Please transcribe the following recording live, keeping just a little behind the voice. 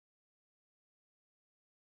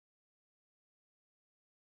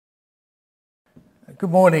Good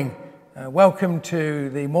morning. Welcome to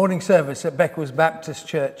the morning service at Beccles Baptist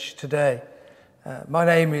Church today. My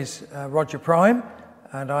name is Roger Prime,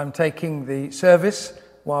 and I'm taking the service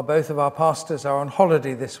while both of our pastors are on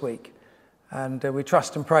holiday this week. And we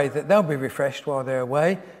trust and pray that they'll be refreshed while they're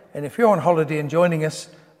away. And if you're on holiday and joining us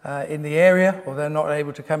in the area, or they're not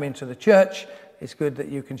able to come into the church, it's good that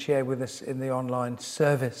you can share with us in the online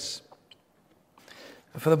service.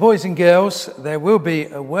 For the boys and girls, there will be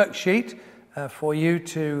a worksheet for you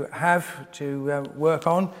to have to work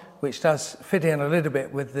on, which does fit in a little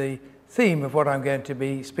bit with the theme of what I'm going to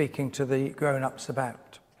be speaking to the grown-ups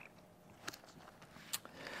about.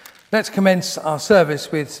 Let's commence our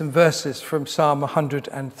service with some verses from Psalm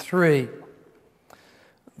 103.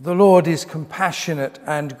 The Lord is compassionate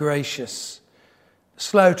and gracious,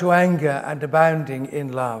 slow to anger and abounding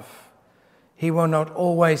in love. He will not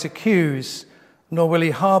always accuse, nor will he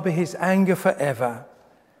harbour his anger forever.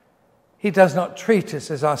 He does not treat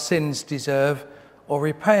us as our sins deserve, or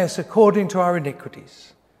repay us according to our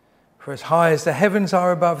iniquities. For as high as the heavens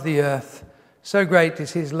are above the earth, so great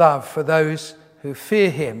is his love for those who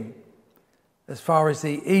fear him. As far as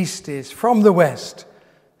the east is from the west,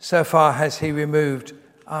 so far has he removed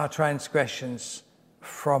our transgressions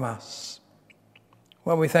from us.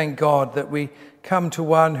 Well, we thank God that we come to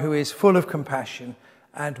one who is full of compassion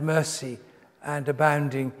and mercy and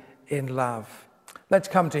abounding in love. Let's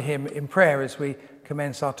come to him in prayer as we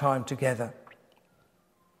commence our time together.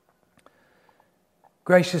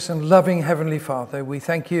 Gracious and loving Heavenly Father, we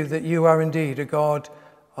thank you that you are indeed a God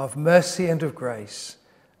of mercy and of grace,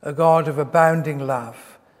 a God of abounding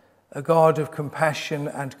love, a God of compassion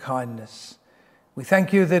and kindness. We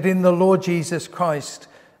thank you that in the Lord Jesus Christ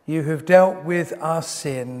you have dealt with our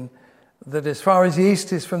sin, that as far as the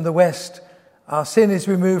east is from the west, our sin is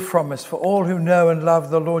removed from us for all who know and love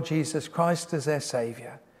the Lord Jesus Christ as their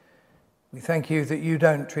Saviour. We thank you that you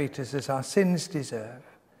don't treat us as our sins deserve.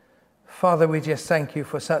 Father, we just thank you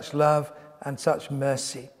for such love and such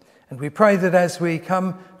mercy. And we pray that as we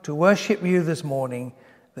come to worship you this morning,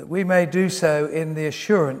 that we may do so in the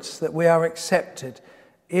assurance that we are accepted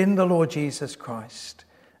in the Lord Jesus Christ.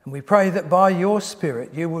 And we pray that by your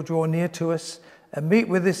Spirit you will draw near to us and meet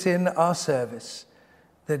with us in our service,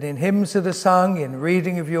 that in hymns that are sung, in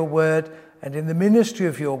reading of your word, and in the ministry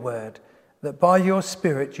of your word, that by your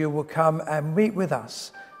Spirit you will come and meet with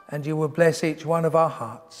us, and you will bless each one of our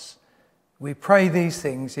hearts. We pray these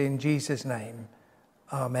things in Jesus' name.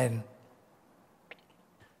 Amen.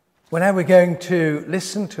 Well, now we're going to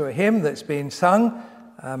listen to a hymn that's been sung,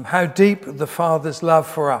 How Deep the Father's Love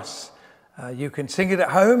for Us. You can sing it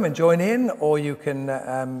at home and join in, or you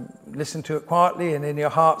can listen to it quietly and in your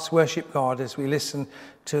hearts worship God as we listen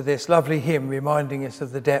to this lovely hymn reminding us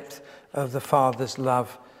of the depth of the Father's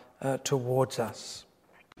love towards us.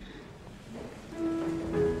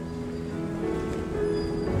 Amen.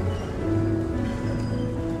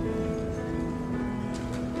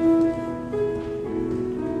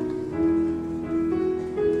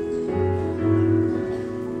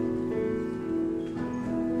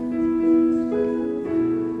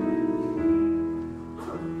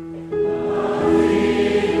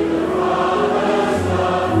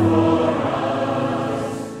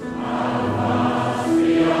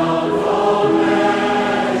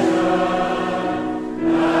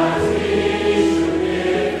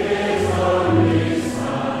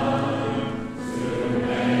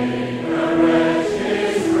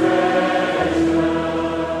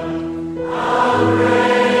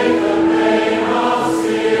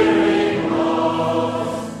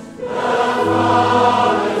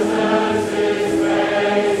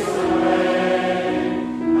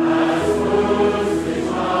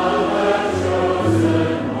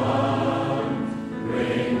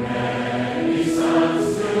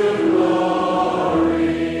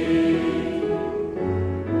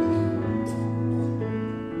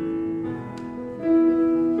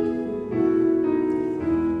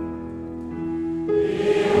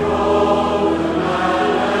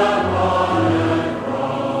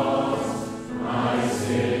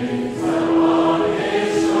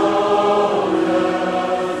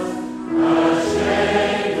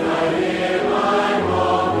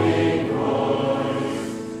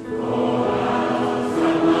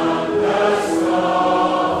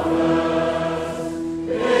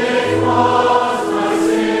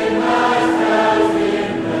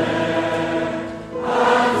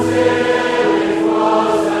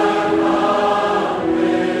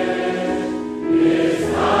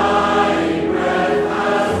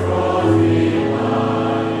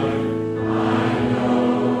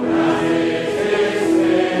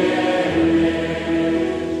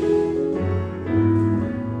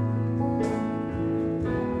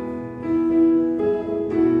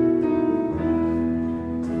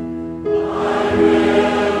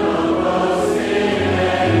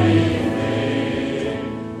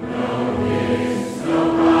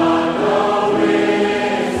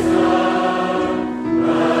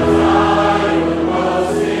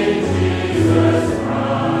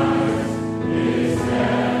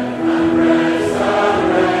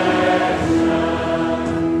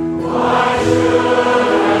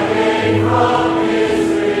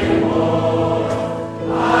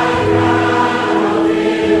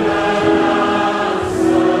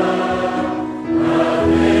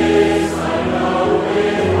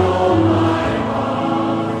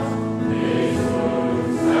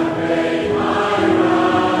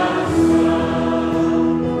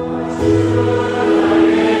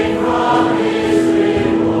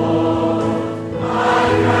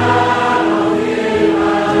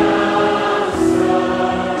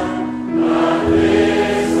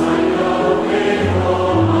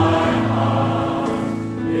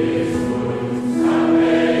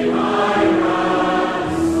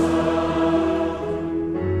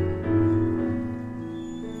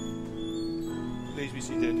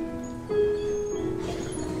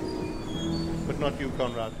 you,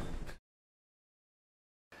 Conrad.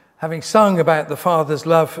 Having sung about the Father's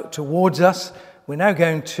love towards us, we're now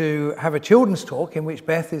going to have a children's talk in which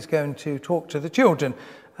Beth is going to talk to the children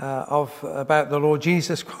about the Lord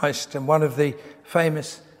Jesus Christ and one of the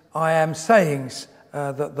famous I am sayings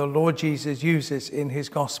that the Lord Jesus uses in his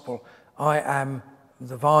gospel. I am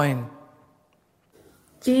the vine.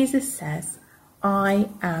 Jesus says, I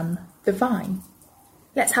am the vine.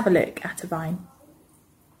 Let's have a look at a vine.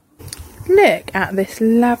 Look at this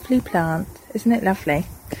lovely plant. Isn't it lovely?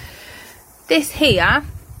 This here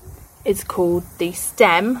is called the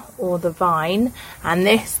stem or the vine, and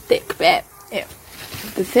this thick bit,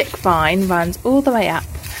 the thick vine runs all the way up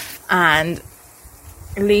and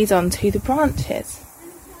leads on to the branches.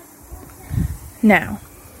 Now,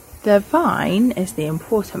 the vine is the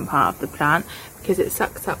important part of the plant because it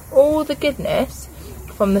sucks up all the goodness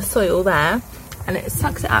from the soil there, and it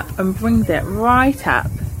sucks it up and brings it right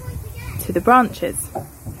up to the branches.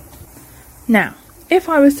 Now, if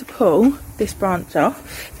I was to pull this branch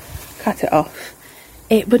off, cut it off,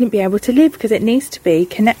 it wouldn't be able to live because it needs to be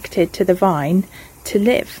connected to the vine to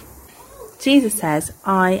live. Jesus says,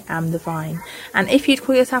 I am the vine. And if you'd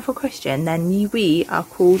call yourself a Christian, then we are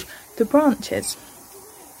called the branches.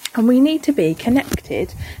 And we need to be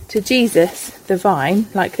connected to Jesus, the vine,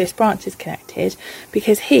 like this branch is connected,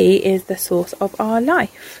 because he is the source of our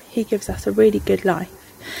life. He gives us a really good life.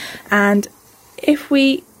 And if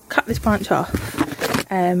we cut this branch off,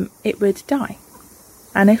 it would die.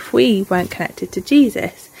 And if we weren't connected to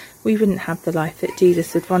Jesus, we wouldn't have the life that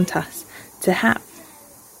Jesus would want us to have.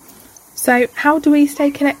 So how do we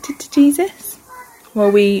stay connected to Jesus?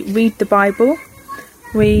 Well, we read the Bible,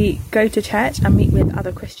 we go to church and meet with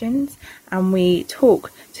other Christians, and we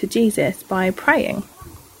talk to Jesus by praying.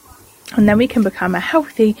 And then we can become a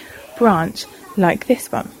healthy branch like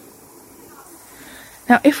this one.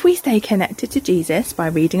 Now, if we stay connected to Jesus by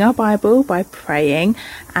reading our Bible, by praying,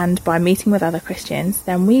 and by meeting with other Christians,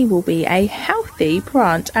 then we will be a healthy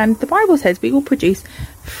branch. And the Bible says we will produce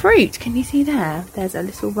fruit. Can you see there? There's a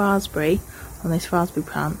little raspberry on this raspberry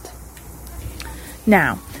plant.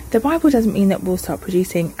 Now, the Bible doesn't mean that we'll start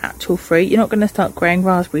producing actual fruit. You're not going to start growing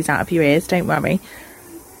raspberries out of your ears, don't worry.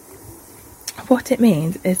 What it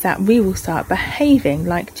means is that we will start behaving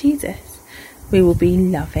like Jesus. We will be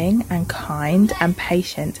loving and kind and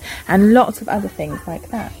patient and lots of other things like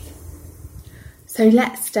that. So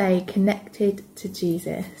let's stay connected to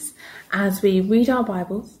Jesus as we read our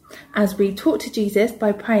Bibles, as we talk to Jesus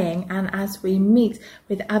by praying, and as we meet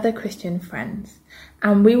with other Christian friends.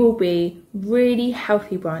 And we will be really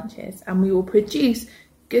healthy branches, and we will produce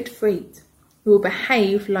good fruit. We will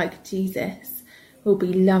behave like Jesus. We'll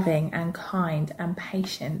be loving and kind and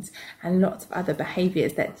patient and lots of other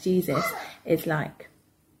behaviours that Jesus is like.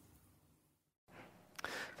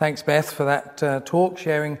 Thanks, Beth, for that talk,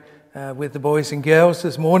 sharing with the boys and girls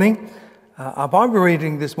this morning. Our Bible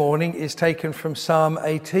reading this morning is taken from Psalm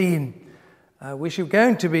 18. We're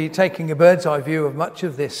going to be taking a bird's eye view of much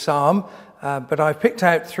of this psalm, but I've picked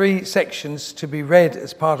out 3 sections to be read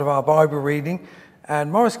as part of our Bible reading,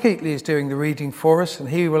 and Maurice Keatley is doing the reading for us, and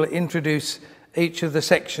he will introduce each of the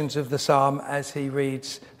sections of the psalm as he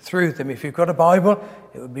reads through them. If you've got a Bible,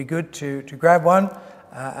 it would be good to grab one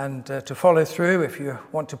and to follow through. If you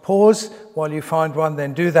want to pause while you find one,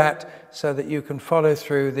 then do that so that you can follow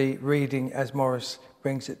through the reading as Maurice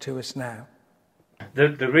brings it to us now.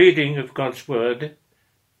 The reading of God's Word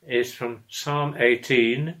is from Psalm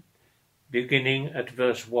 18, beginning at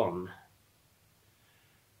verse 1.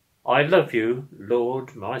 I love you,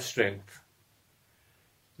 Lord, my strength.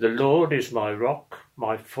 The Lord is my rock,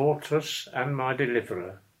 my fortress, and my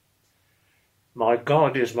deliverer. My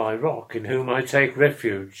God is my rock, in whom I take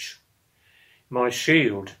refuge, my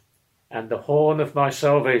shield, and the horn of my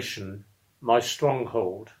salvation, my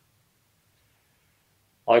stronghold.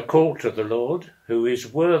 I call to the Lord, who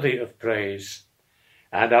is worthy of praise,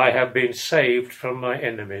 and I have been saved from my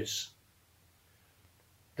enemies.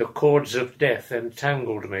 The cords of death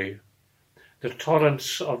entangled me. The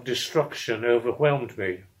torrents of destruction overwhelmed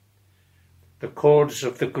me. The cords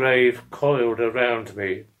of the grave coiled around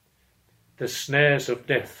me. The snares of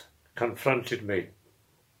death confronted me.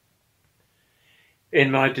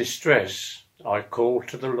 In my distress, I called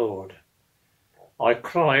to the Lord. I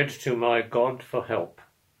cried to my God for help.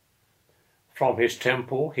 From his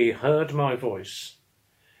temple he heard my voice.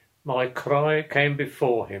 My cry came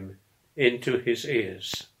before him into his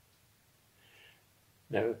ears.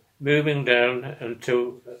 Now, moving down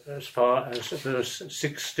until as far as verse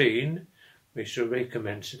 16, we shall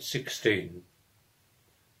recommence at 16.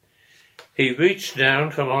 He reached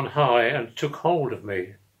down from on high and took hold of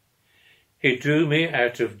me. He drew me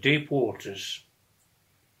out of deep waters.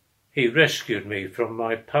 He rescued me from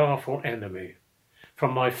my powerful enemy,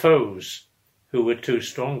 from my foes who were too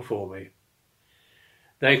strong for me.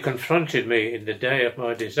 They confronted me in the day of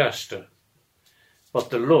my disaster, but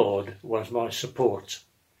the Lord was my support.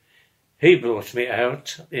 He brought me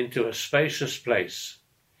out into a spacious place.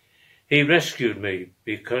 He rescued me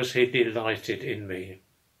because he delighted in me.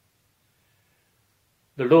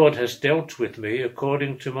 The Lord has dealt with me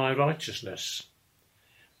according to my righteousness.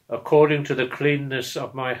 According to the cleanness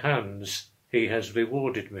of my hands, he has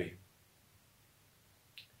rewarded me.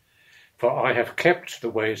 For I have kept the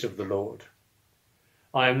ways of the Lord.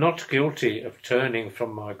 I am not guilty of turning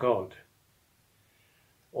from my God.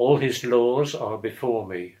 All his laws are before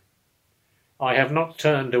me. I have not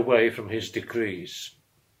turned away from his decrees.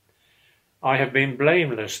 I have been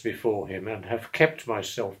blameless before him and have kept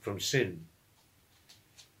myself from sin.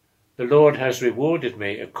 The Lord has rewarded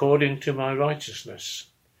me according to my righteousness,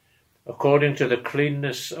 according to the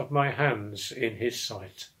cleanness of my hands in his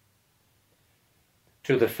sight.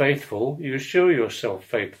 To the faithful you show yourself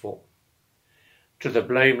faithful. To the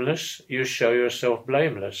blameless you show yourself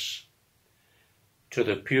blameless. To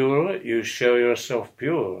the pure you show yourself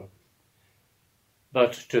pure.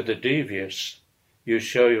 But to the devious you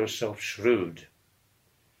show yourself shrewd.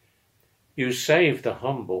 You save the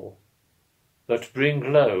humble, but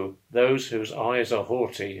bring low those whose eyes are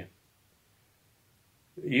haughty.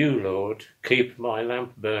 You, Lord, keep my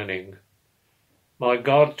lamp burning. My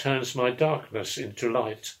God turns my darkness into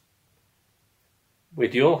light.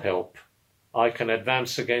 With your help, I can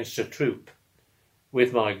advance against a troop.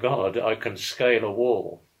 With my God, I can scale a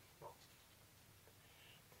wall.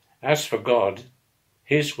 As for God,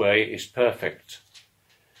 his way is perfect.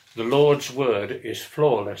 The Lord's word is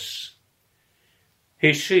flawless.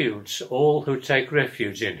 He shields all who take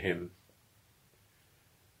refuge in him.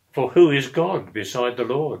 For who is God beside the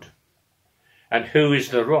Lord? And who is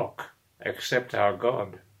the rock except our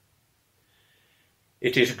God?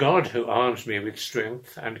 It is God who arms me with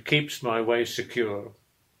strength and keeps my way secure.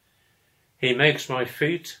 He makes my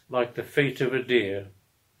feet like the feet of a deer.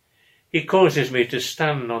 He causes me to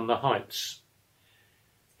stand on the heights.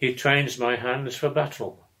 He trains my hands for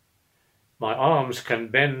battle. My arms can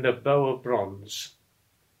bend a bow of bronze.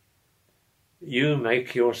 You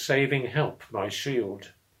make your saving help my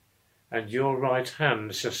shield, and your right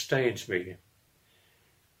hand sustains me.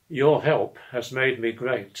 Your help has made me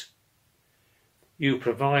great. You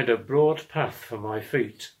provide a broad path for my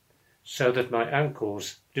feet, so that my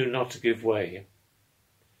ankles do not give way.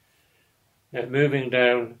 Now, moving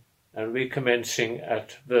down and recommencing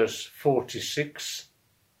at verse 46.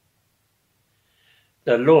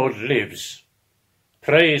 The Lord lives.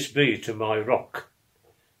 Praise be to my rock.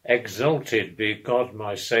 Exalted be God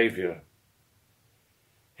my Saviour.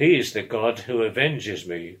 He is the God who avenges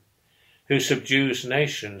me, who subdues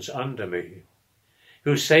nations under me,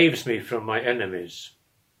 who saves me from my enemies.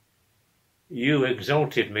 You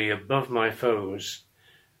exalted me above my foes.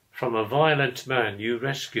 From a violent man you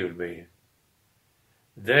rescued me.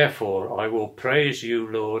 Therefore I will praise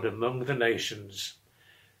you, Lord, among the nations.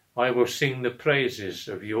 I will sing the praises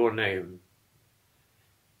of your name.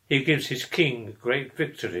 He gives his king great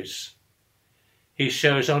victories. He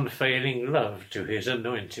shows unfailing love to his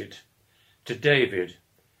anointed, to David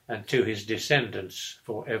and to his descendants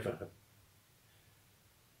forever.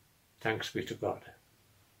 Thanks be to God.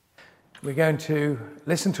 We're going to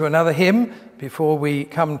listen to another hymn before we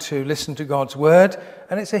come to listen to God's word.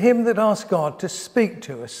 And it's a hymn that asks God to speak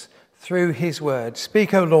to us through his word.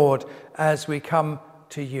 Speak, O Lord, as we come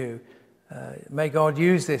to you. May God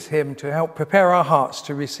use this hymn to help prepare our hearts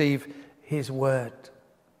to receive his word.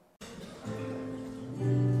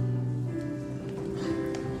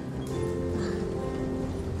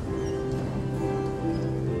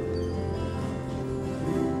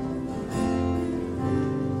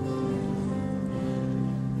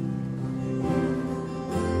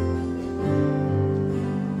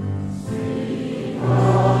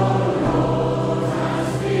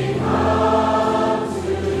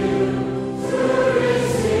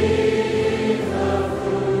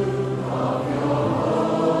 Your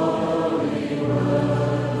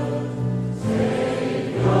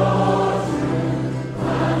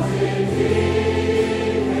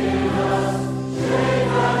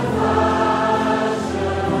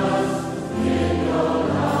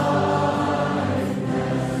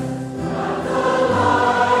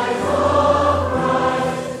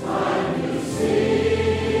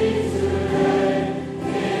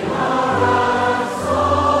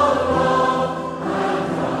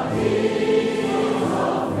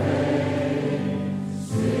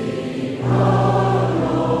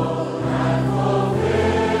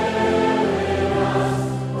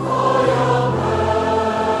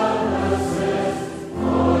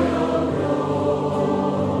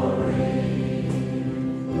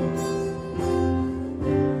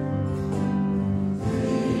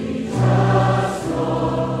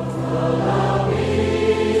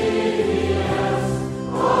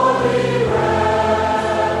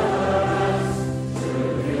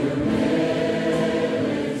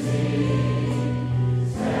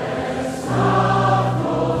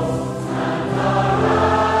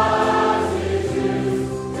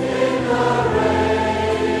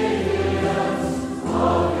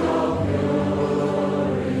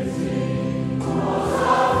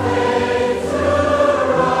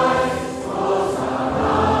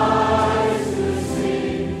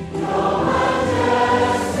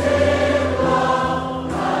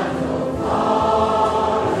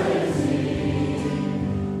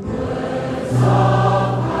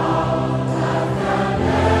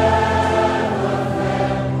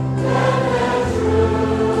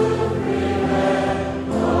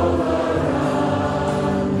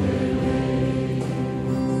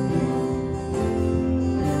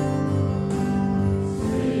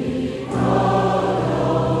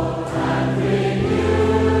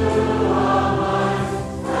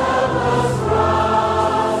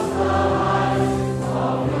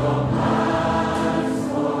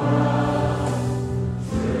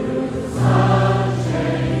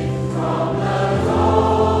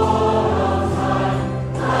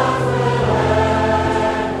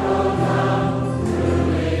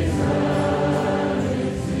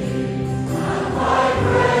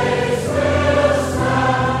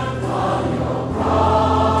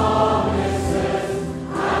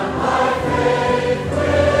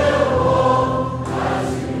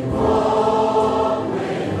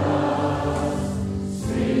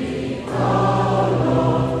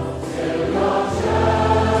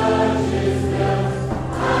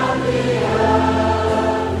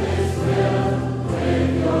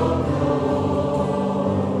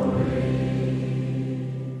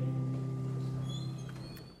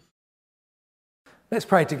Let's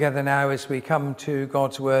pray together now as we come to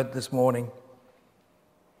God's word this morning.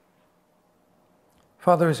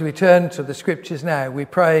 Father, as we turn to the scriptures now, we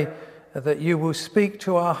pray that you will speak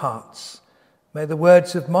to our hearts. May the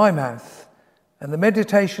words of my mouth and the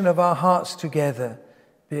meditation of our hearts together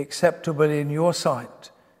be acceptable in your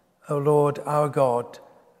sight, O Lord, our God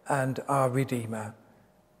and our Redeemer.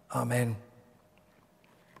 Amen.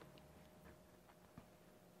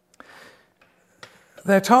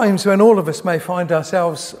 There are times when all of us may find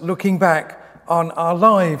ourselves looking back on our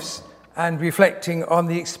lives and reflecting on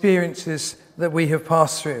the experiences that we have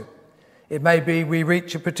passed through. It may be we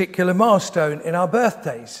reach a particular milestone in our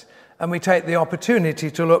birthdays and we take the opportunity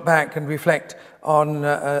to look back and reflect on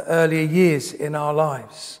earlier years in our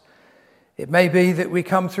lives. It may be that we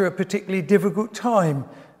come through a particularly difficult time,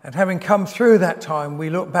 and having come through that time, we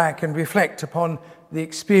look back and reflect upon the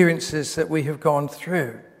experiences that we have gone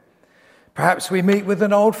through. Perhaps we meet with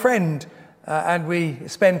an old friend and we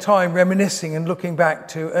spend time reminiscing and looking back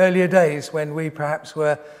to earlier days when we perhaps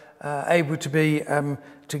were able to be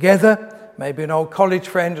together, maybe an old college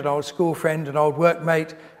friend, an old school friend, an old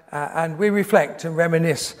workmate, and we reflect and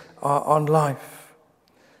reminisce on life.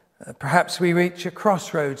 Perhaps we reach a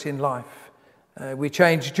crossroads in life. We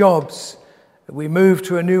change jobs, we move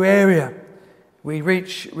to a new area, we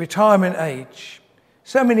reach retirement age.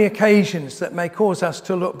 So many occasions that may cause us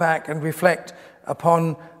to look back and reflect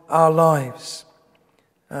upon our lives.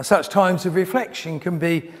 Such times of reflection can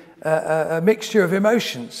be a mixture of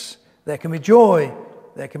emotions. There can be joy,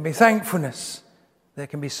 there can be thankfulness, there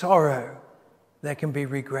can be sorrow, there can be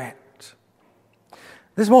regret.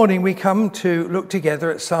 This morning we come to look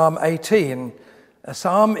together at Psalm 18, a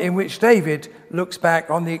psalm in which David looks back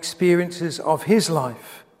on the experiences of his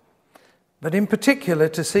life, but in particular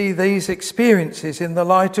to see these experiences in the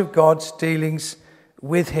light of God's dealings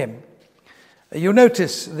with him. You'll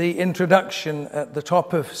notice the introduction at the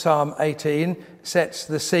top of Psalm 18 sets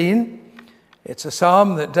the scene. It's a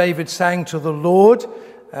psalm that David sang to the Lord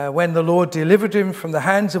when the Lord delivered him from the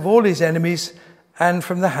hands of all his enemies and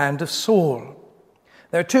from the hand of Saul.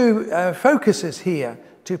 There are two focuses here,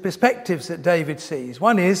 two perspectives that David sees.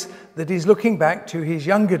 One is that he's looking back to his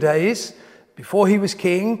younger days before he was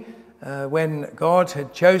king, when God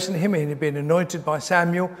had chosen him. He had been anointed by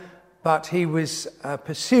Samuel, but he was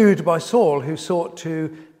pursued by Saul, who sought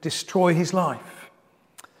to destroy his life.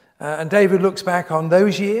 And David looks back on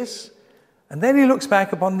those years, and then he looks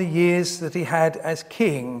back upon the years that he had as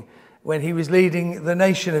king when he was leading the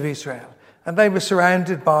nation of Israel. And they were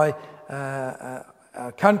surrounded by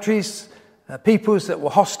countries, peoples that were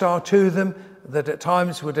hostile to them, that at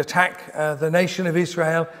times would attack the nation of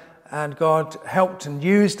Israel. And God helped and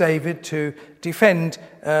used David to defend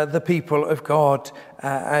the people of God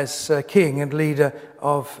as king and leader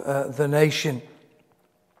of the nation.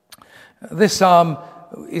 This psalm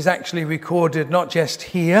is actually recorded not just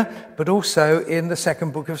here, but also in the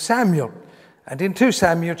second book of Samuel. And in 2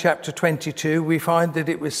 Samuel chapter 22, we find that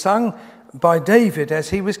it was sung by David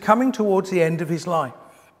as he was coming towards the end of his life.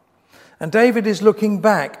 And David is looking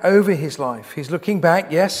back over his life. He's looking back,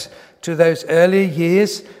 yes, to those earlier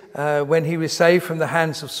years when he was saved from the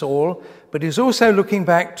hands of Saul, but he's also looking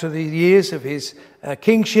back to the years of his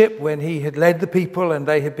kingship when he had led the people and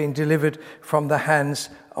they had been delivered from the hands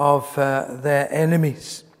of their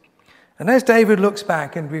enemies. And as David looks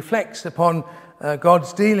back and reflects upon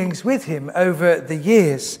God's dealings with him over the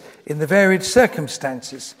years in the varied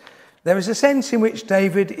circumstances, there is a sense in which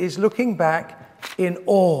David is looking back in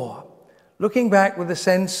awe, looking back with a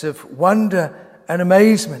sense of wonder and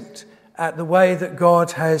amazement at the way that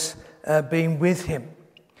God has been with him.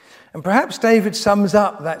 And perhaps David sums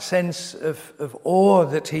up that sense of awe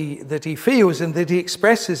that he feels and that he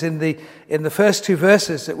expresses in the first two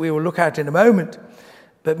verses that we will look at in a moment.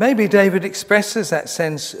 But maybe David expresses that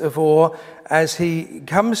sense of awe as he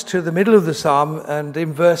comes to the middle of the psalm, and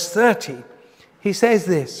in verse 30, he says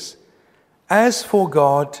this: "As for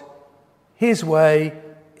God, his way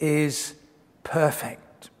is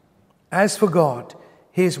perfect." As for God,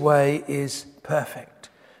 his way is perfect.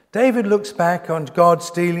 David looks back on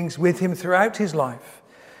God's dealings with him throughout his life.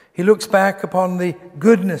 He looks back upon the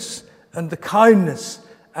goodness and the kindness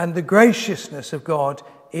and the graciousness of God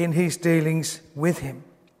in his dealings with him.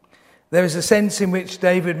 There is a sense in which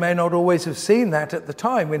David may not always have seen that at the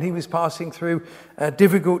time when he was passing through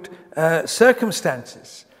difficult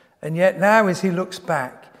circumstances. And yet now as he looks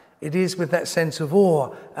back, it is with that sense of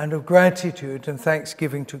awe and of gratitude and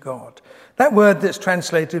thanksgiving to God. That word that's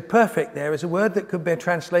translated perfect there is a word that could be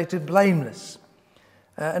translated blameless.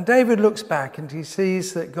 And David looks back and he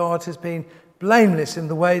sees that God has been blameless in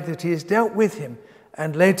the way that he has dealt with him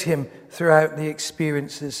and led him throughout the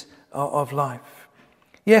experiences of life.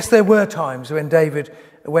 Yes, there were times when David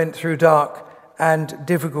went through dark and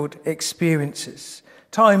difficult experiences,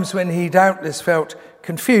 times when he doubtless felt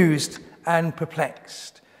confused and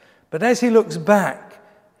perplexed. But as he looks back,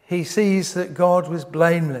 he sees that God was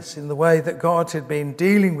blameless in the way that God had been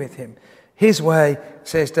dealing with him. His way,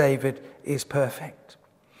 says David, is perfect.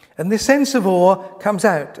 And this sense of awe comes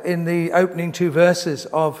out in the opening 2 verses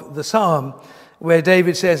of the psalm, where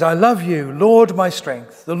David says, I love you, Lord, my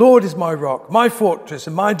strength. The Lord is my rock, my fortress,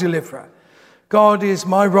 and my deliverer. God is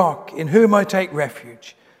my rock, in whom I take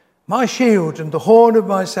refuge, my shield and the horn of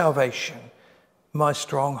my salvation, my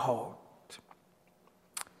stronghold.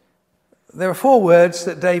 There are 4 words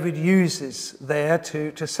that David uses there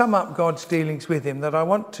to sum up God's dealings with him that I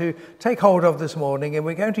want to take hold of this morning, and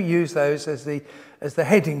we're going to use those as the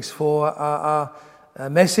headings for our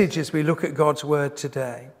message as we look at God's word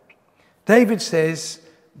today. David says,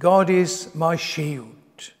 God is my shield.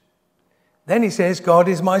 Then he says, God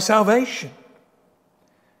is my salvation.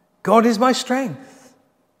 God is my strength.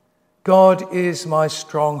 God is my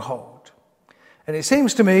stronghold. And it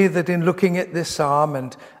seems to me that in looking at this psalm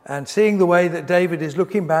and seeing the way that David is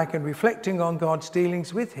looking back and reflecting on God's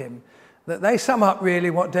dealings with him, that they sum up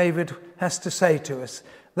really what David has to say to us,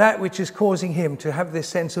 that which is causing him to have this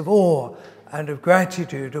sense of awe and of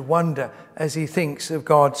gratitude, of wonder, as he thinks of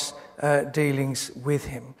God's dealings with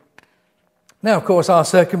him. Now, of course, our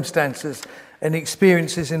circumstances and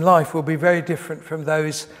experiences in life will be very different from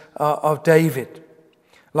those of David.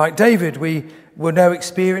 Like David, we will know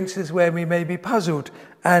experiences where we may be puzzled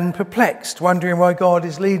and perplexed, wondering why God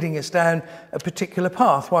is leading us down a particular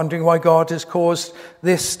path, wondering why God has caused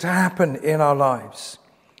this to happen in our lives.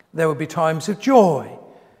 There will be times of joy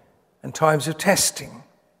and times of testing.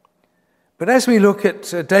 But as we look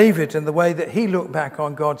at David and the way that he looked back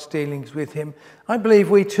on God's dealings with him, I believe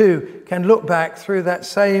we too can look back through that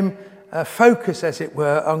same focus, as it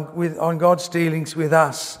were, on God's dealings with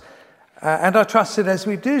us. And I trust that as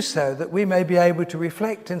we do so, that we may be able to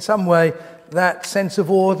reflect in some way that sense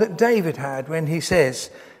of awe that David had when he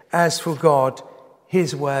says, as for God,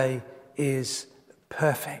 his way is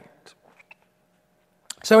perfect.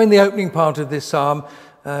 So in the opening part of this psalm,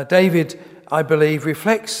 David, I believe,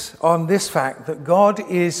 reflects on this fact that God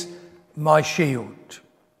is my shield.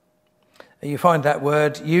 You find that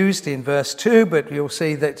word used in verse 2, but you'll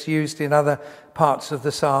see that's used in other parts of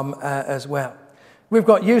the psalm as well. We've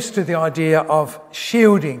got used to the idea of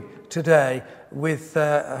shielding today with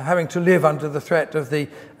having to live under the threat of the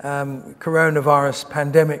coronavirus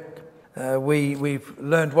pandemic. We've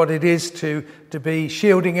learned what it is to be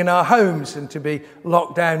shielding in our homes and to be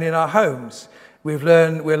locked down in our homes. We're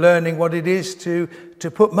learning what it is to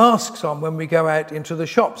put masks on when we go out into the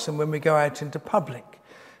shops and when we go out into public.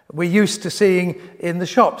 We're used to seeing in the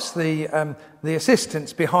shops the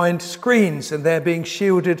assistants behind screens, and they're being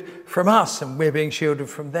shielded from us and we're being shielded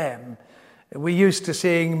from them. We're used to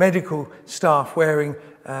seeing medical staff wearing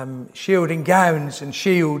shielding gowns and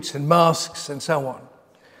shields and masks and so on.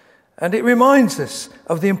 And it reminds us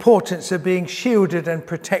of the importance of being shielded and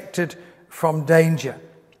protected from danger.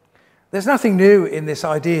 There's nothing new in this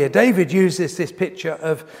idea. David uses this picture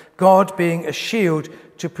of God being a shield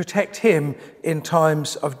to protect him in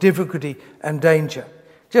times of difficulty and danger.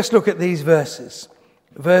 Just look at these verses.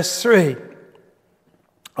 Verse 3,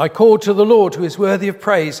 I called to the Lord who is worthy of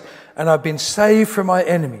praise, and I've been saved from my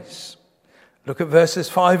enemies. Look at verses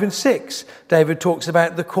 5 and 6. David talks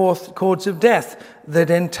about the cords of death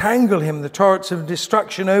that entangle him, the torrents of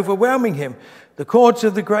destruction overwhelming him, the cords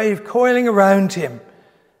of the grave coiling around him.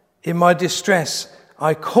 In my distress,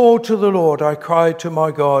 I called to the Lord, I cried to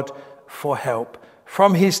my God for help.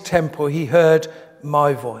 From his temple, he heard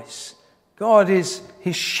my voice. God is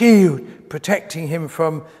his shield, protecting him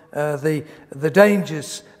from the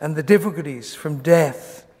dangers and the difficulties, from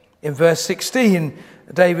death. In verse 16,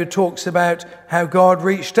 David talks about how God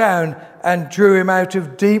reached down and drew him out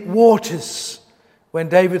of deep waters. When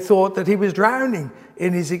David thought that he was drowning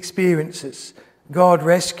in his experiences, God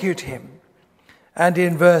rescued him. And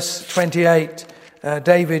in verse 28,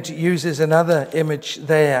 David uses another image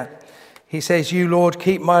there. He says, you, Lord,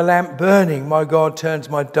 keep my lamp burning. My God turns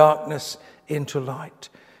my darkness into light.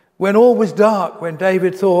 When all was dark, when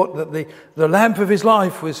David thought that the lamp of his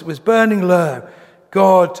life was burning low,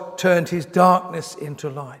 God turned his darkness into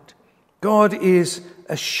light. God is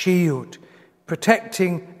a shield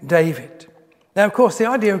protecting David. Now, of course, the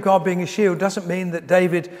idea of God being a shield doesn't mean that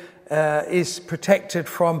David is protected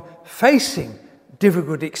from facing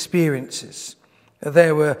difficult experiences.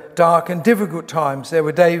 There were dark and difficult times. There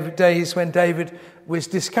were days when David was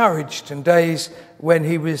discouraged and days when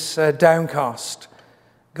he was downcast.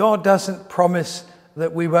 God doesn't promise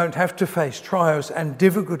that we won't have to face trials and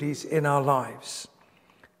difficulties in our lives.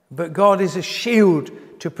 But God is a shield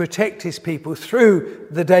to protect his people through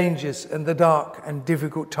the dangers and the dark and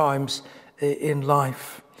difficult times in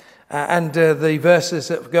life. And the verses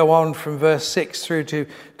that go on from verse 6 through to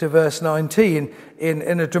verse 19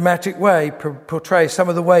 in a dramatic way portray some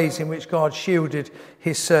of the ways in which God shielded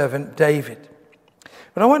his servant David.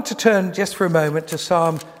 But I want to turn just for a moment to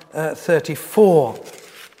Psalm 34.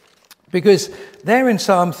 Because there in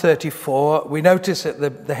Psalm 34, we notice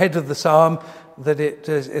at the head of the psalm that it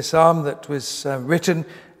is a psalm that was written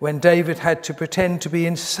when David had to pretend to be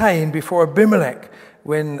insane before Abimelech,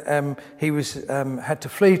 when he had to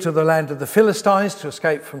flee to the land of the Philistines to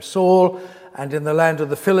escape from Saul. And in the land of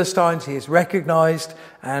the Philistines, he is recognized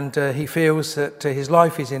and he feels that his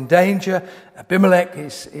life is in danger. Abimelech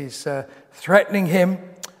is threatening him.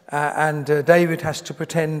 And David has to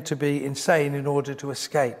pretend to be insane in order to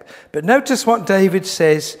escape. But notice what David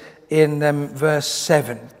says in verse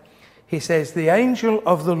 7. He says, "The angel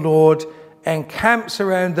of the Lord encamps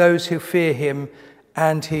around those who fear him,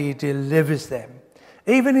 and he delivers them."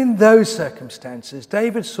 Even in those circumstances,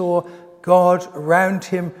 David saw God around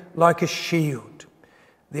him like a shield.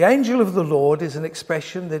 The angel of the Lord is an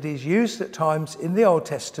expression that is used at times in the Old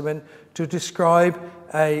Testament to describe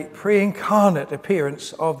a pre-incarnate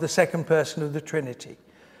appearance of the second person of the Trinity.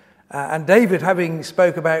 And David, having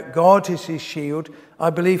spoke about God as his shield, I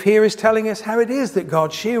believe here is telling us how it is that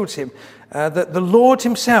God shields him, that the Lord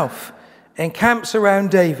himself encamps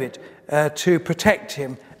around David to protect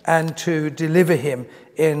him and to deliver him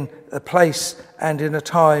in a place and in a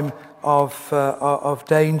time of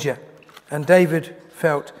danger. And David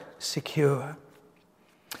felt secure.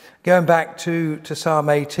 Going back to Psalm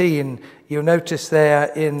 18, you'll notice there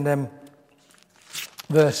in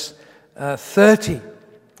verse 30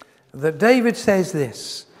 that David says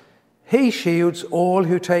this: "He shields all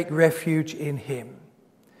who take refuge in him."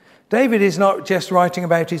 David is not just writing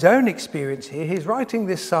about his own experience here. He's writing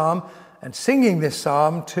this psalm and singing this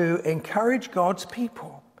psalm to encourage God's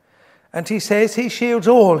people. And he says he shields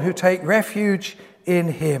all who take refuge in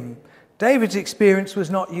him. David's experience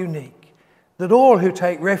was not unique. That all who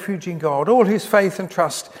take refuge in God, all whose faith and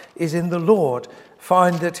trust is in the Lord,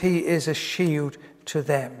 find that he is a shield to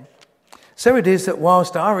them. So it is that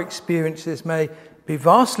whilst our experiences may be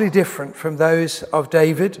vastly different from those of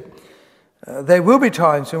David, there will be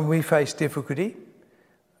times when we face difficulty,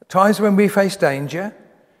 times when we face danger,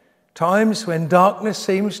 times when darkness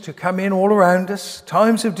seems to come in all around us,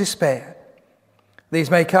 times of despair.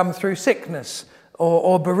 These may come through sickness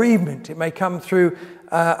or bereavement. It may come through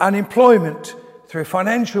unemployment, through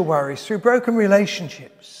financial worries, through broken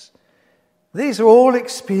relationships. These are all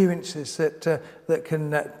experiences that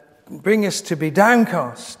can bring us to be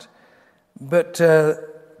downcast. But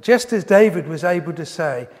just as David was able to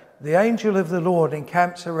say, "The angel of the Lord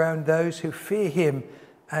encamps around those who fear him,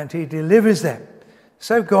 and he delivers them,"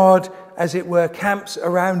 so God, as it were, camps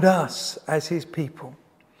around us as his people.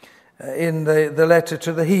 In the letter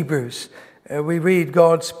to the Hebrews, we read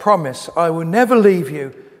God's promise, "I will never leave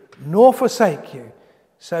you nor forsake you."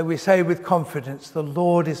 So we say with confidence, "The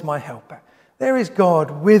Lord is my helper." There is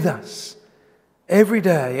God with us every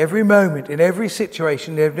day, every moment, in every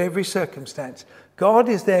situation, in every circumstance. God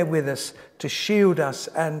is there with us to shield us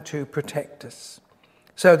and to protect us.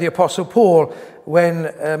 So the Apostle Paul, when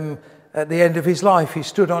at the end of his life he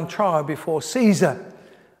stood on trial before Caesar,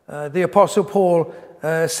 the Apostle Paul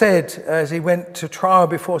said as he went to trial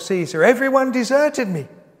before Caesar, "Everyone deserted me.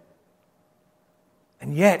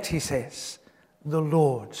 And yet," he says, "the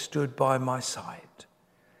Lord stood by my side."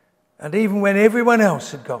 And even when everyone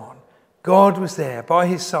else had gone, God was there by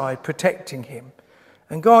his side protecting him.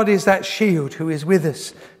 And God is that shield who is with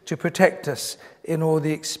us to protect us in all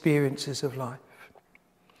the experiences of life.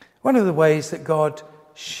 One of the ways that God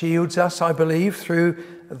shields us, I believe, through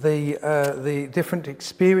the different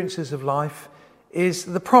experiences of life is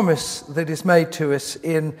the promise that is made to us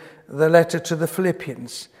in the letter to the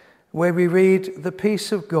Philippians, where we read, "The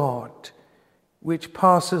peace of God, which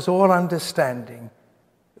passes all understanding,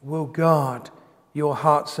 will guard your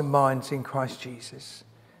hearts and minds in Christ Jesus."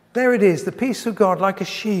 There it is, the peace of God like a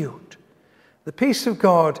shield. The peace of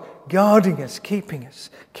God guarding us,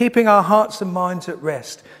 keeping our hearts and minds at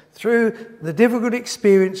rest through the difficult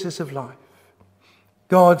experiences of life.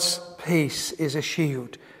 God's peace is a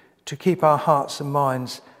shield to keep our hearts and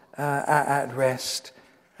minds at rest.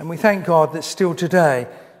 And we thank God that still today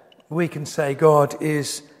we can say, "God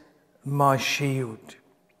is my shield."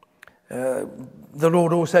 The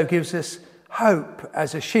Lord also gives us hope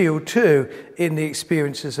as a shield too in the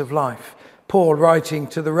experiences of life. Paul, writing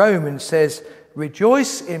to the Romans, says,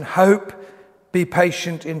 "Rejoice in hope, be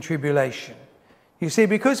patient in tribulation. You see,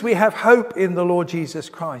 because we have hope in the Lord Jesus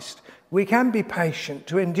Christ, we can be patient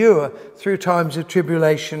to endure through times of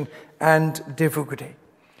tribulation and difficulty.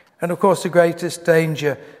 And of course, the greatest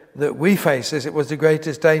danger that we face, as it was the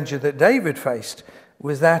greatest danger that David faced,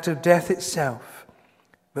 was that of death itself.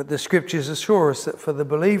 But the scriptures assure us that for the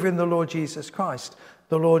believer in the Lord Jesus Christ,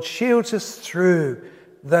 the Lord shields us through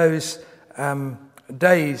those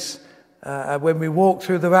days when we walk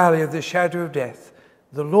through the valley of the shadow of death.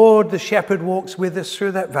 The Lord, the shepherd, walks with us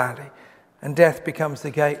through that valley, and death becomes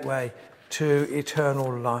the gateway to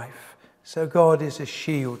eternal life. So God is a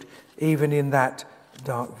shield even in that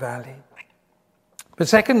dark valley. But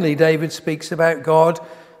secondly, David speaks about God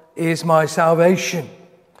is my salvation.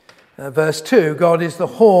 Verse 2, God is the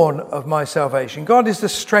horn of my salvation. God is the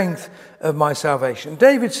strength of my salvation.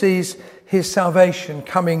 David sees his salvation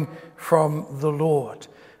coming from the Lord.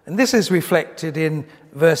 And this is reflected in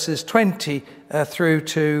verses 20 through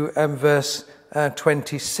to verse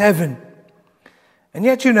 27. And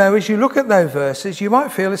yet, as you look at those verses, you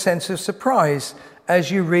might feel a sense of surprise as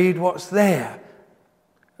you read what's there.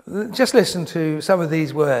 Just listen to some of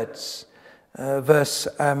these words. Verse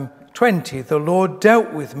 20, the Lord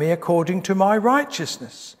dealt with me according to my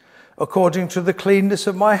righteousness. According to the cleanness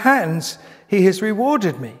of my hands, he has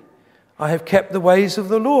rewarded me. I have kept the ways of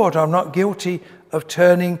the Lord. I'm not guilty of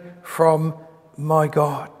turning from my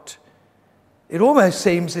God. It almost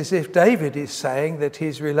seems as if David is saying that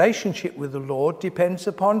his relationship with the Lord depends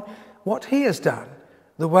upon what he has done,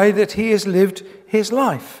 the way that he has lived his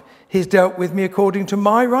life. He's dealt with me according to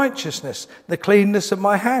my righteousness, the cleanness of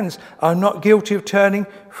my hands. I'm not guilty of turning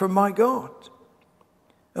from my God.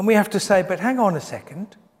 And we have to say, but hang on a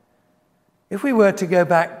second. If we were to go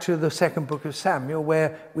back to the second book of Samuel,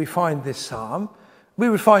 where we find this psalm, we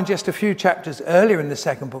would find just a few chapters earlier in the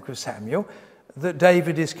second book of Samuel that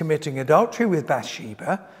David is committing adultery with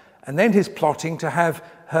Bathsheba, and then he's plotting to have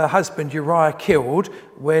her husband Uriah killed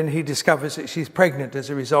when he discovers that she's pregnant as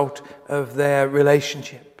a result of their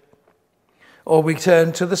relationship. Or we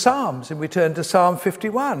turn to the Psalms, and we turn to Psalm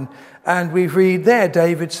 51, and we read there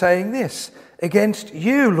David saying this, against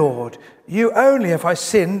you, Lord, you only have I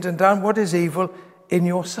sinned and done what is evil in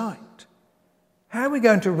your sight. How are we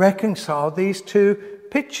going to reconcile these two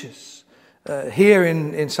pictures? Here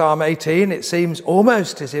in Psalm 18, it seems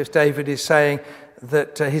almost as if David is saying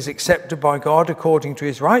that he's accepted by God according to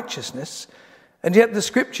his righteousness, and yet the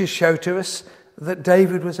scriptures show to us that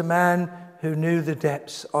David was a man who knew the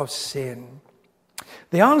depths of sin.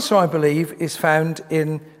 The answer, I believe, is found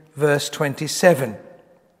in verse 27,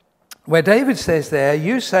 where David says there,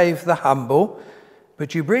 you save the humble,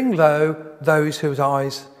 but you bring low those whose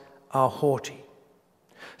eyes are haughty.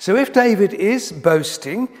 So if David is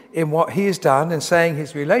boasting in what he has done and saying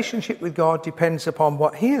his relationship with God depends upon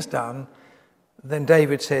what he has done, then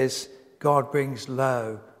David says God brings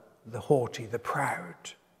low the haughty, the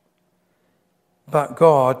proud. But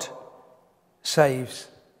God saves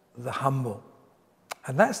the humble.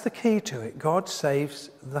 And that's the key to it. God saves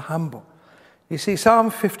the humble. You see, Psalm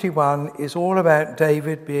 51 is all about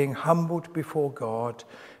David being humbled before God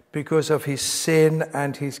because of his sin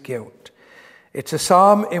and his guilt. It's a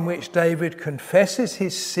psalm in which David confesses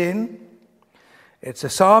his sin. It's a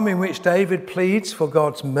psalm in which David pleads for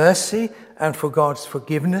God's mercy and for God's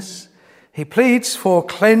forgiveness. He pleads for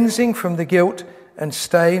cleansing from the guilt and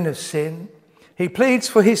stain of sin. He pleads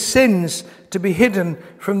for his sins to be hidden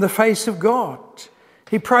from the face of God.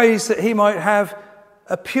 He prays that he might have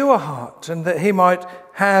a pure heart and that he might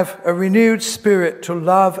have a renewed spirit to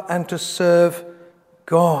love and to serve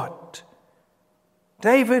God.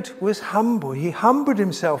 David was humble. He humbled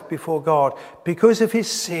himself before God because of his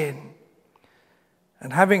sin.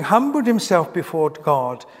 And having humbled himself before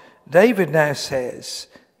God, David now says,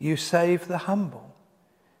 you save the humble.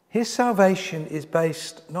 His salvation is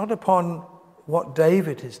based not upon what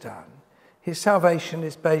David has done. His salvation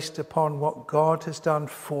is based upon what God has done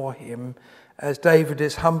for him as David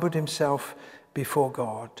has humbled himself before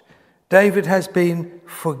God. David has been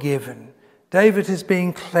forgiven. David has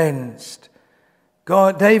been cleansed.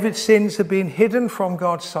 David's sins have been hidden from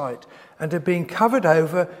God's sight and have been covered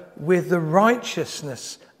over with the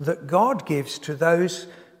righteousness that God gives to those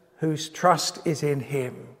whose trust is in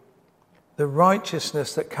him. The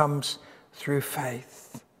righteousness that comes through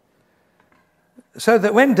faith. So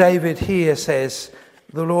that when David here says,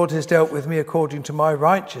 the Lord has dealt with me according to my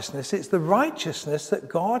righteousness, it's the righteousness that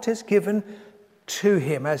God has given to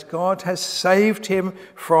him as God has saved him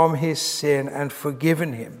from his sin and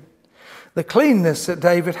forgiven him. The cleanness that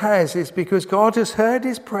David has is because God has heard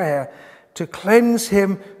his prayer to cleanse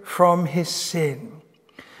him from his sin.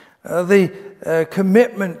 The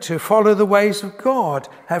commitment to follow the ways of God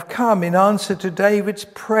have come in answer to David's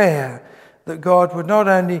prayer that God would not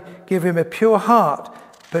only give him a pure heart,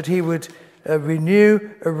 but he would renew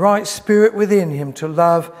a right spirit within him to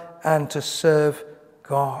love and to serve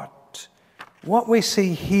God. What we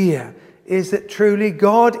see here is that truly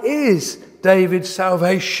God is David's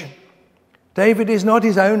salvation. David is not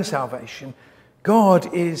his own salvation.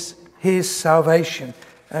 God is his salvation.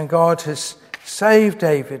 And God has saved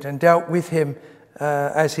David and dealt with him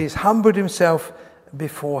as he's humbled himself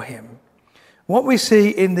before him. What we see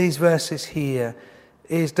in these verses here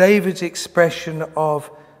is David's expression of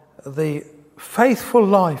the faithful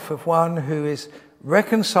life of one who is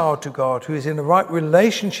reconciled to God, who is in the right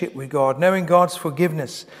relationship with God, knowing God's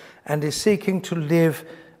forgiveness, and is seeking to live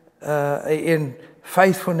in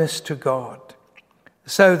faithfulness to God.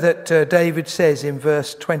 So that David says in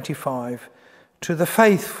verse 25, "To the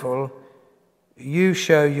faithful, you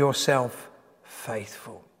show yourself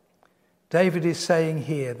faithful." David is saying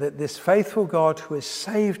here that this faithful God who has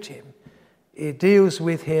saved him, it deals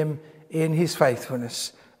with him in his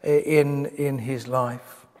faithfulness, in his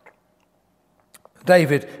life.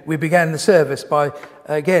 David, we began the service by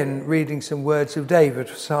again reading some words of David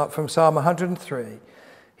from Psalm 103.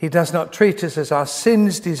 He does not treat us as our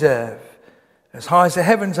sins deserve. As high as the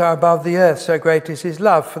heavens are above the earth, so great is his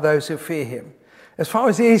love for those who fear him. As far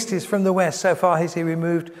as the east is from the west, so far has he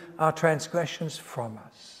removed our transgressions from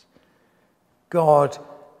us. God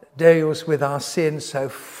deals with our sins so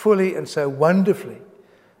fully and so wonderfully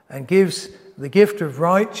and gives the gift of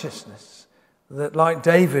righteousness that, like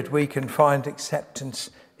David, we can find acceptance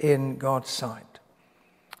in God's sight.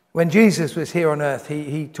 When Jesus was here on earth,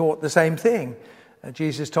 he taught the same thing.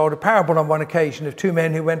 Jesus told a parable on one occasion of two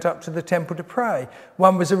men who went up to the temple to pray.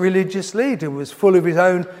 One was a religious leader who was full of his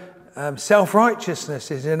own self-righteousness,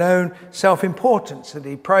 his own self-importance, that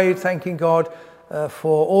he prayed thanking God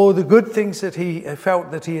for all the good things that he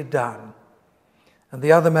felt that he had done. And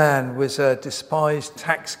the other man was a despised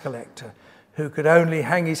tax collector who could only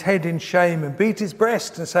hang his head in shame and beat his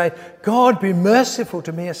breast and say, "God, be merciful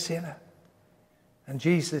to me, a sinner." And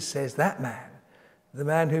Jesus says that man, the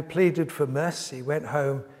man who pleaded for mercy, went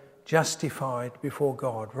home justified before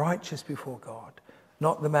God, righteous before God,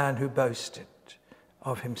 not the man who boasted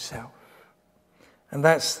of himself. And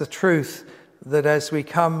that's the truth, that as we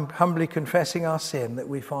come humbly confessing our sin, that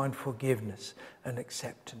we find forgiveness and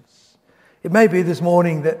acceptance. It may be this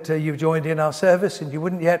morning that you've joined in our service and you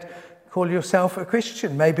wouldn't yet call yourself a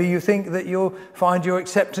Christian. Maybe you think that you'll find your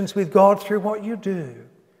acceptance with God through what you do.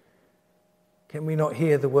 Can we not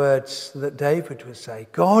hear the words that David would say?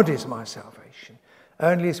 God is my salvation.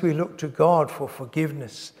 Only as we look to God for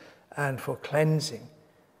forgiveness and for cleansing.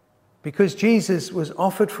 Because Jesus was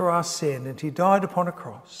offered for our sin and he died upon a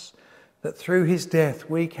cross, that through his death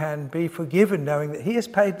we can be forgiven, knowing that he has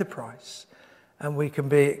paid the price, and we can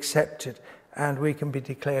be accepted and we can be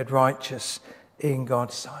declared righteous in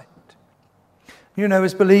God's sight. You know,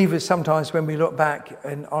 as believers, sometimes when we look back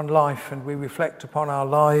on life and we reflect upon our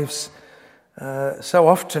lives, so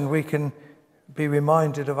often we can be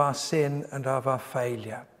reminded of our sin and of our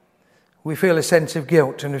failure. We feel a sense of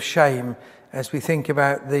guilt and of shame as we think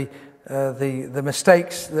about the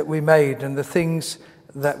mistakes that we made and the things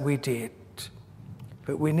that we did.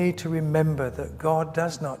 But we need to remember that God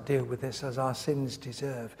does not deal with this as our sins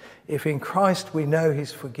deserve. If in Christ we know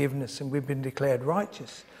his forgiveness and we've been declared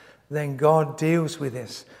righteous, then God deals with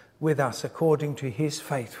this with us according to his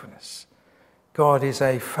faithfulness. God is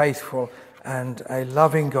a faithful and a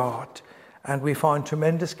loving God, and we find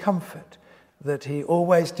tremendous comfort that he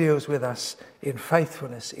always deals with us in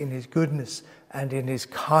faithfulness, in his goodness, and in his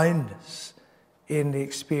kindness in the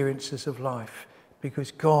experiences of life,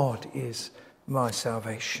 because God is my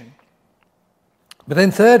salvation. But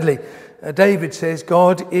then thirdly, David says,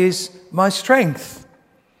 God is my strength.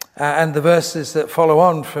 And the verses that follow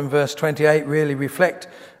on from verse 28 really reflect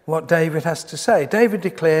what David has to say. David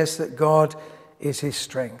declares that God is his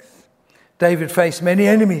strength. David faced many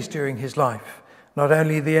enemies during his life, not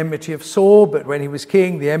only the enmity of Saul, but when he was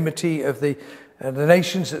king, the enmity of the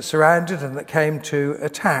nations that surrounded and that came to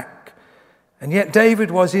attack. And yet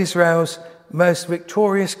David was Israel's most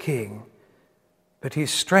victorious king, but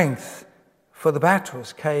his strength for the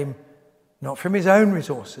battles came not from his own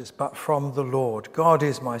resources, but from the Lord. God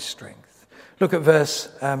is my strength. Look at verse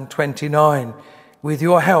 29. With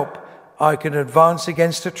your help, I can advance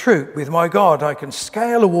against a troop. With my God, I can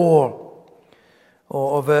scale a wall.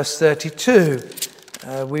 Or verse 32,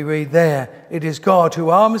 we read there, it is God who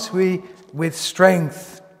arms me with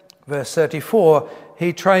strength. Verse 34,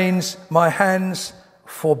 he trains my hands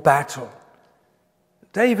for battle.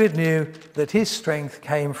 David knew that his strength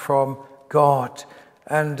came from God.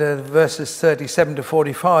 And verses 37 to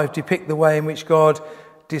 45 depict the way in which God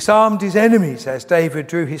disarmed his enemies as David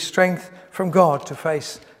drew his strength from God to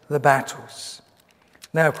face the battles.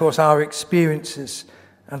 Now, of course, our experiences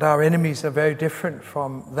and our enemies are very different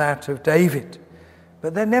from that of David,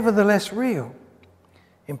 but they're nevertheless real.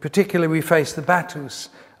 In particular, we face the battles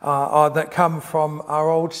that come from our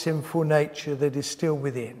old sinful nature that is still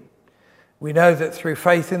within. We know that through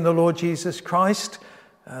faith in the Lord Jesus Christ,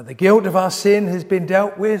 the guilt of our sin has been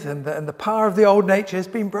dealt with and the power of the old nature has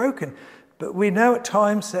been broken. But we know at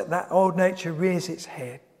times that old nature rears its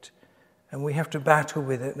head and we have to battle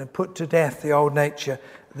with it and put to death the old nature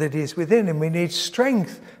that is within, and we need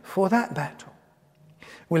strength for that battle.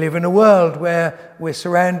 We live in a world where we're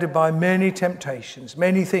surrounded by many temptations,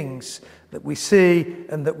 many things that we see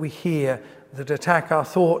and that we hear that attack our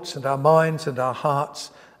thoughts and our minds and our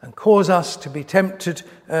hearts and cause us to be tempted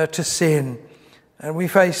to sin. And we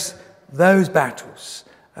face those battles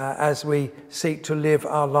as we seek to live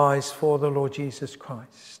our lives for the Lord Jesus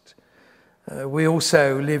Christ. We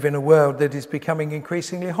also live in a world that is becoming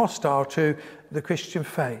increasingly hostile to the Christian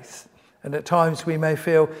faith. And at times we may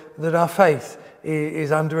feel that our faith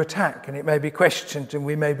is under attack and it may be questioned and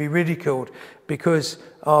we may be ridiculed because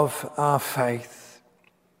of our faith.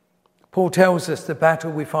 Paul tells us the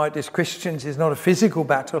battle we fight as Christians is not a physical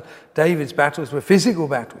battle. David's battles were physical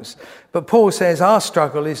battles. But Paul says our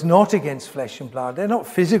struggle is not against flesh and blood. They're not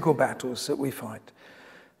physical battles that we fight.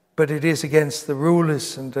 But it is against the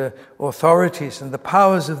rulers and the authorities and the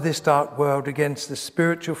powers of this dark world, against the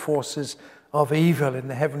spiritual forces of evil in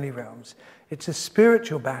the heavenly realms. It's a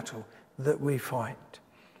spiritual battle that we fight.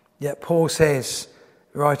 Yet Paul says,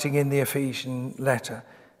 writing in the Ephesian letter,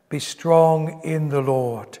 be strong in the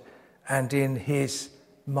Lord and in his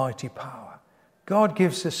mighty power. God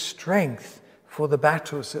gives us strength for the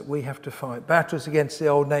battles that we have to fight. Battles against the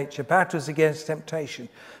old nature, battles against temptation,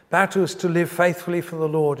 battles to live faithfully for the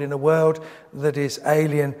Lord in a world that is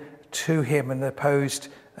alien to him and opposed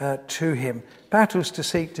to him. Battles to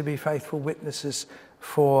seek to be faithful witnesses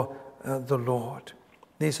for the Lord.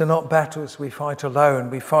 These are not battles we fight alone.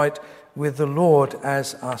 We fight with the Lord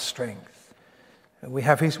as our strength. And we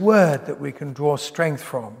have his word that we can draw strength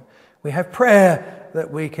from. We have prayer that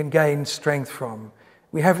we can gain strength from.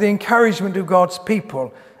 We have the encouragement of God's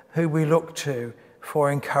people who we look to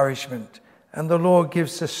for encouragement. And the Lord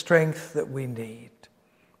gives the strength that we need.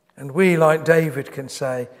 And we, like David, can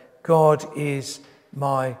say, God is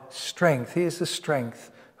my strength. He is the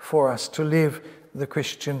strength for us to live the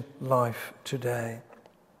Christian life today.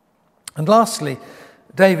 And lastly,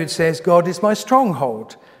 David says, God is my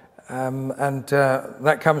stronghold.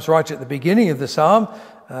 That comes right at the beginning of the psalm,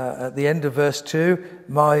 at the end of verse 2,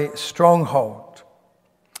 my stronghold.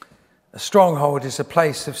 A stronghold is a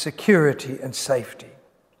place of security and safety.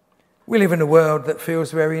 We live in a world that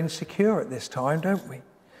feels very insecure at this time, don't we?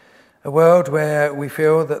 A world where we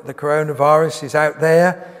feel that the coronavirus is out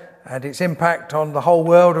there and its impact on the whole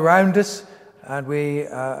world around us, and we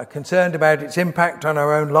are concerned about its impact on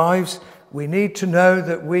our own lives. We need to know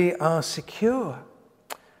that we are secure.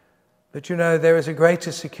 But you know, there is a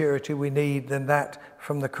greater security we need than that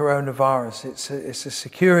from the coronavirus. It's a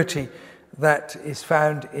security that is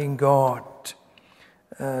found in God.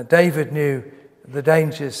 David knew the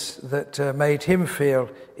dangers that made him feel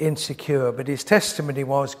insecure, but his testimony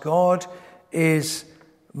was, God is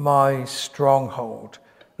my stronghold.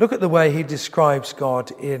 Look at the way he describes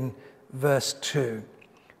God in verse 2.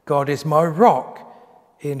 God is my rock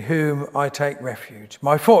in whom I take refuge,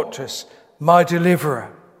 my fortress, my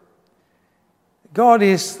deliverer. God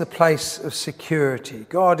is the place of security.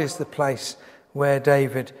 God is the place where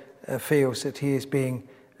David feels that he is being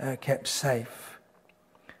kept safe.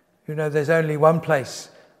 You know, there's only one place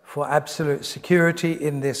for absolute security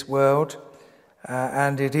in this world,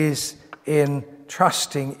 and it is in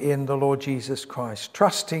trusting in the Lord Jesus Christ,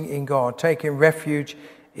 trusting in God, taking refuge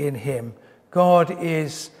in him. God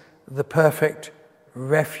is the perfect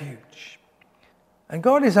refuge. And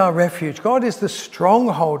God is our refuge. God is the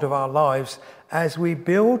stronghold of our lives as we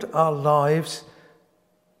build our lives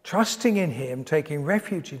trusting in him, taking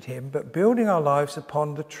refuge in him, but building our lives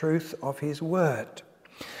upon the truth of his word.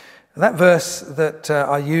 That verse that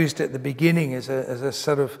I used at the beginning as a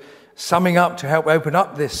sort of summing up to help open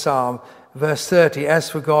up this psalm, verse 30, as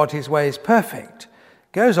for God, his way is perfect,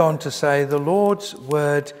 goes on to say the Lord's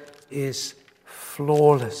word is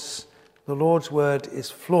flawless. The Lord's word is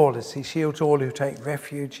flawless. He shields all who take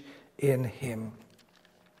refuge in him.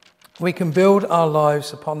 We can build our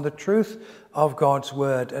lives upon the truth of God's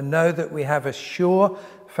word and know that we have a sure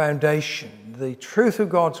foundation. The truth of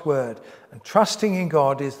God's word and trusting in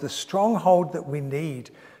God is the stronghold that we need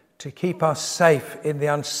to keep us safe in the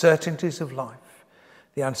uncertainties of life,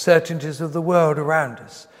 the uncertainties of the world around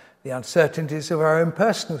us, the uncertainties of our own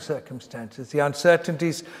personal circumstances, the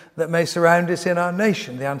uncertainties that may surround us in our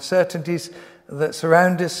nation, the uncertainties that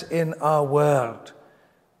surround us in our world.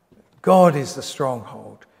 God is the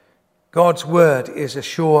stronghold. God's word is a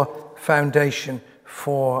sure foundation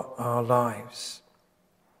for our lives.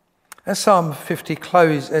 As Psalm 18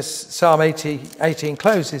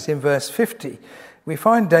 closes in verse 50, we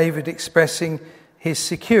find David expressing his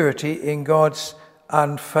security in God's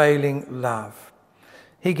unfailing love.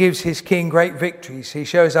 He gives his king great victories. He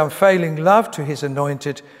shows unfailing love to his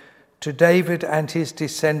anointed, to David and his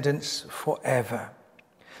descendants forever.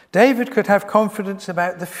 David could have confidence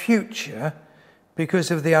about the future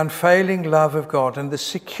because of the unfailing love of God and the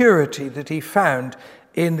security that he found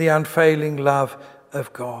in the unfailing love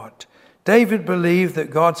of God. David believed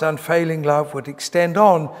that God's unfailing love would extend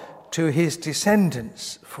on to his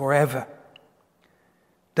descendants forever.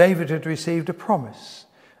 David had received a promise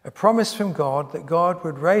from God that God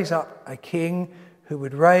would raise up a king who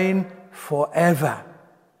would reign forever.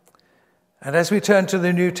 And as we turn to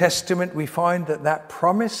the New Testament, we find that that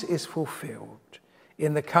promise is fulfilled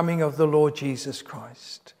in the coming of the Lord Jesus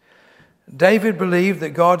Christ. David believed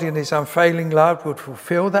that God in his unfailing love would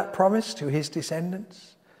fulfill that promise to his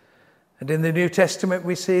descendants. And in the New Testament,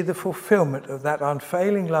 we see the fulfillment of that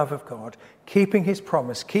unfailing love of God, keeping his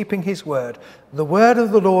promise, keeping his word. The word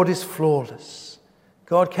of the Lord is flawless.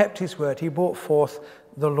 God kept his word. He brought forth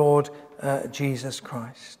the Lord Jesus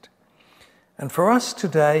Christ. And for us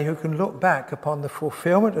today, who can look back upon the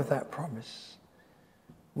fulfillment of that promise,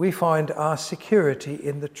 we find our security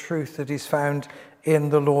in the truth that is found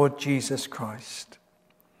in the Lord Jesus Christ.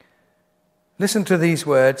 Listen to these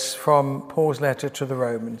words from Paul's letter to the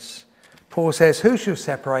Romans. Paul says, "Who shall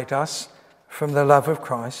separate us from the love of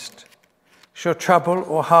Christ? Shall trouble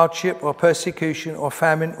or hardship or persecution or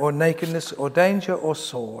famine or nakedness or danger or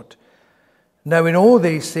sword? No, in all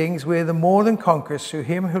these things we are the more than conquerors through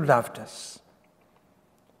him who loved us."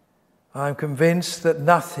 I am convinced that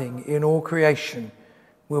nothing in all creation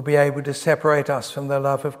will be able to separate us from the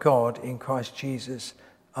love of God in Christ Jesus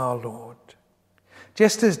our Lord.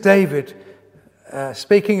 Just as David,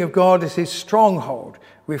 speaking of God as his stronghold,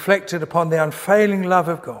 reflected upon the unfailing love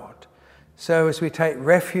of God, so as we take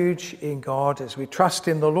refuge in God, as we trust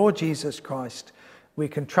in the Lord Jesus Christ, we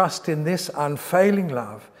can trust in this unfailing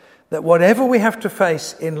love, that whatever we have to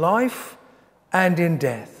face in life and in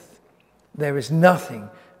death, there is nothing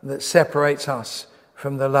that separates us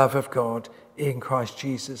from the love of God in Christ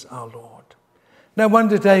Jesus our Lord. No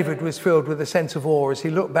wonder David was filled with a sense of awe as he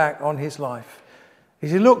looked back on his life,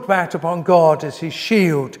 as he looked back upon God as his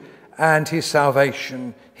shield and his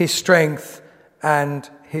salvation, his strength and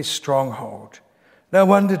his stronghold. No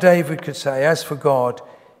wonder David could say, "As for God,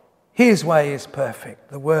 his way is perfect.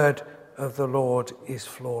 The word of the Lord is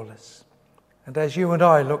flawless." And as you and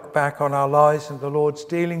I look back on our lives and the Lord's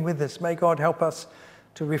dealing with us, may God help us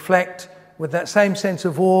to reflect with that same sense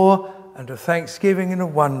of awe and of thanksgiving and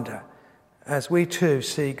of wonder as we too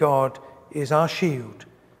see God is our shield,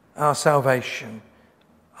 our salvation,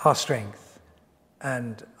 our strength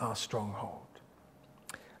and our stronghold.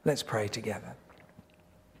 Let's pray together.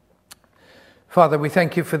 Father, we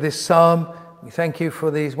thank you for this psalm. We thank you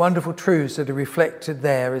for these wonderful truths that are reflected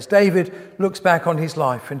there as David looks back on his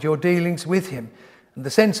life and your dealings with him, and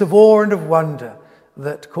the sense of awe and of wonder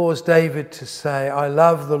that caused David to say, "I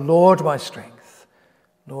love the Lord my strength."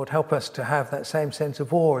 Lord, help us to have that same sense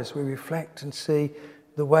of awe as we reflect and see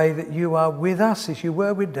the way that you are with us as you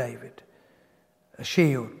were with David. A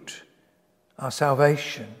shield, our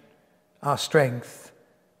salvation, our strength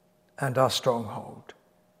and our stronghold.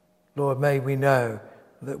 Lord, may we know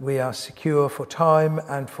that we are secure for time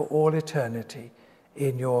and for all eternity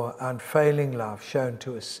in your unfailing love shown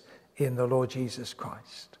to us in the Lord Jesus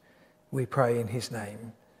Christ. We pray in his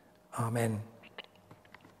name. Amen.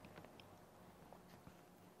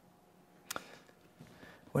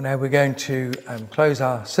 Well, now we're going to close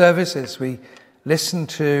our service as we listen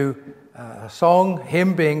to a song,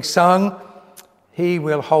 hymn being sung, "He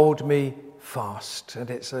Will Hold Me Fast." And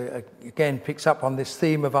it's again picks up on this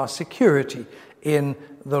theme of our security in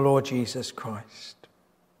the Lord Jesus Christ.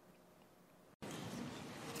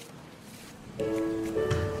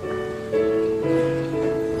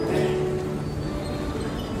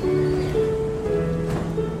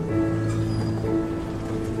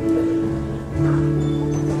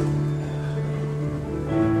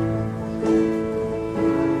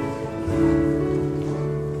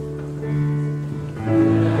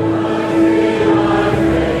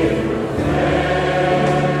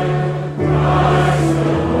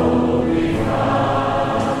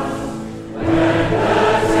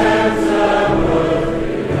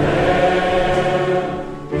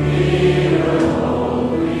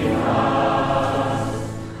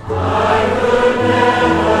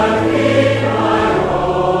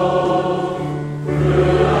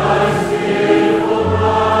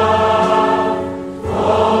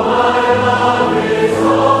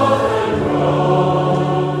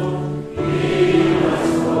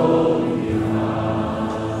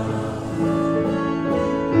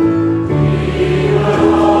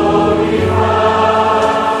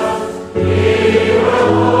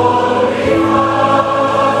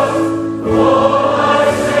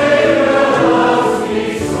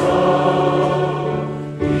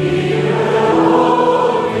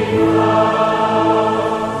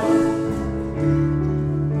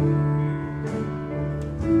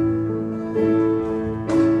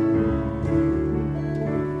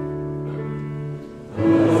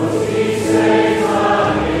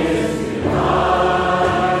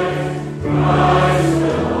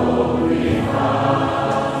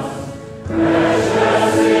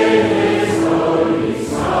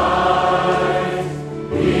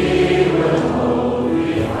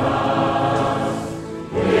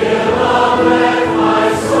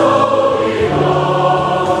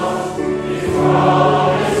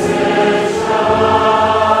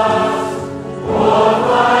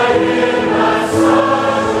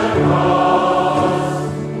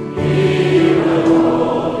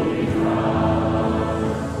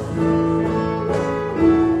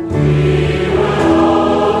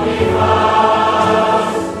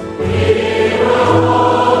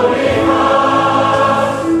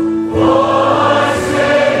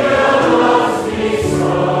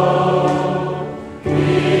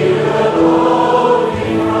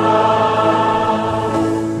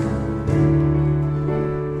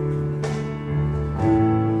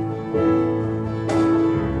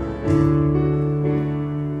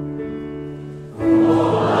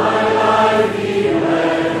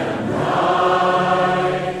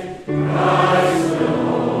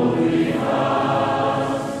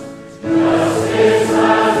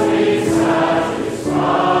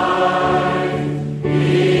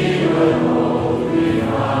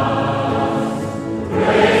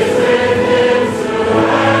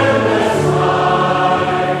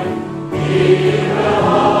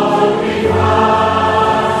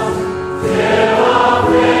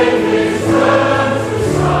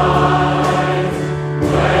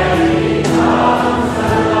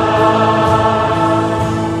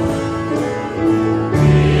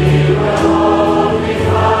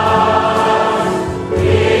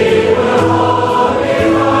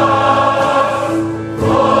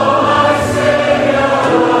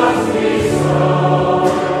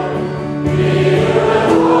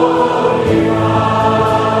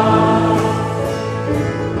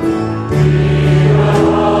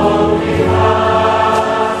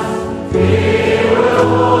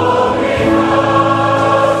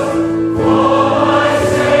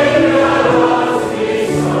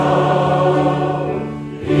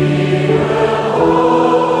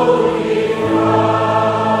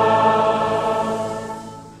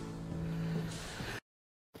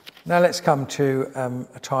 Now let's come to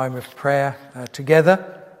a time of prayer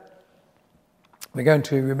together. We're going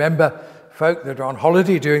to remember folk that are on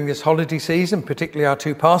holiday during this holiday season, particularly our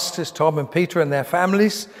two pastors, Tom and Peter, and their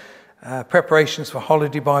families, preparations for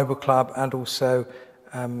Holiday Bible Club, and also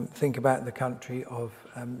think about the country of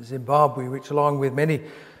Zimbabwe, which along with many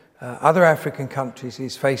other African countries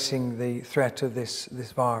is facing the threat of this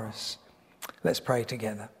virus. Let's pray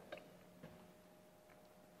together.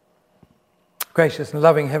 Gracious and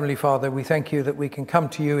loving Heavenly Father, we thank you that we can come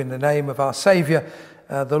to you in the name of our Saviour,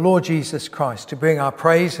 the Lord Jesus Christ, to bring our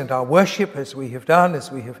praise and our worship as we have done, as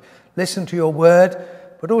we have listened to your word,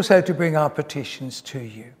 but also to bring our petitions to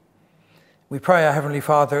you. We pray, our Heavenly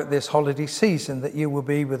Father, at this holiday season that you will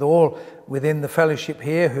be with all within the fellowship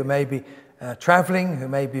here who may be travelling, who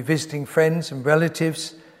may be visiting friends and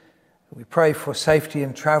relatives. We pray for safety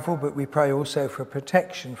in travel, but we pray also for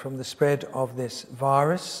protection from the spread of this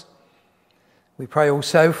virus. We pray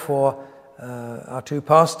also for our two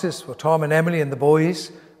pastors, for Tom and Emily and the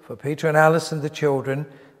boys, for Peter and Alice and the children,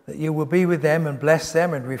 that you will be with them and bless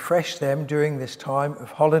them and refresh them during this time of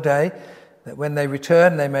holiday, that when they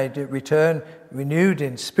return, they may return renewed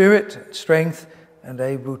in spirit, strength, and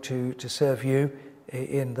able to serve you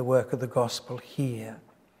in the work of the gospel here.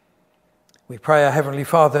 We pray, our Heavenly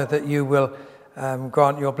Father, that you will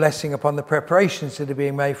grant your blessing upon the preparations that are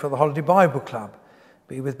being made for the Holiday Bible Club.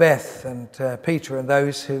 Be with Beth and Peter and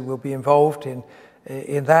those who will be involved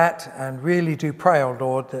in that, and really do pray, O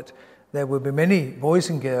Lord, that there will be many boys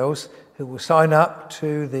and girls who will sign up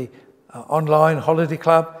to the online holiday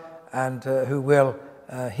club and who will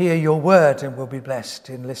hear your word and will be blessed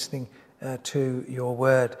in listening to your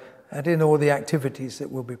word and in all the activities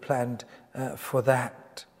that will be planned for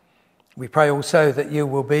that. We pray also that you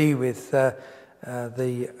will be with the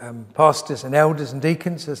pastors and elders and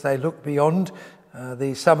deacons as they look beyond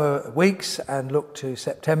the summer weeks and look to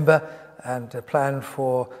September and plan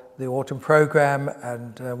for the autumn programme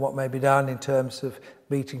and what may be done in terms of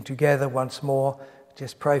meeting together once more.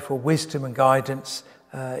 Just pray for wisdom and guidance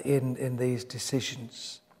in these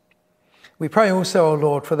decisions. We pray also, O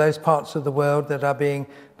Lord, for those parts of the world that are being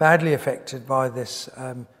badly affected by this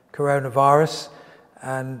coronavirus.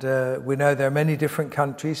 And we know there are many different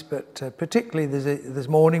countries, but particularly this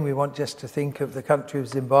morning we want just to think of the country of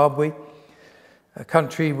Zimbabwe, a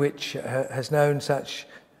country which has known such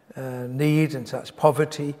need and such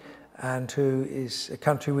poverty, and who is a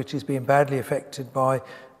country which is being badly affected by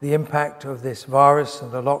the impact of this virus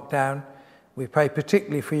and the lockdown. We pray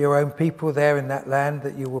particularly for your own people there in that land,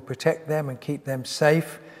 that you will protect them and keep them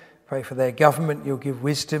safe. Pray for their government, you'll give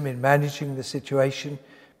wisdom in managing the situation.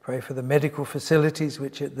 Pray for the medical facilities,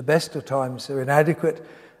 which at the best of times are inadequate,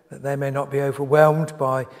 that they may not be overwhelmed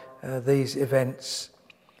by these events.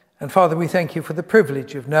 And Father, we thank you for the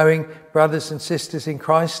privilege of knowing brothers and sisters in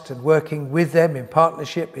Christ and working with them in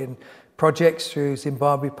partnership in projects through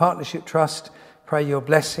Zimbabwe Partnership Trust. Pray your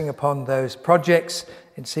blessing upon those projects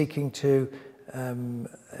in seeking to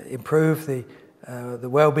improve the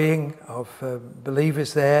well-being of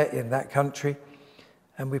believers there in that country.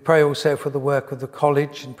 And we pray also for the work of the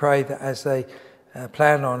college and pray that as they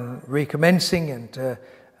plan on recommencing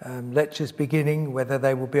and lectures beginning, whether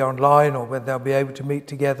they will be online or whether they'll be able to meet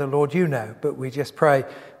together, Lord, you know. But we just pray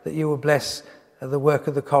that you will bless the work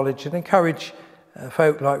of the college and encourage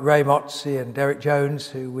folk like Ray Motzi and Derek Jones,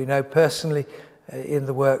 who we know personally in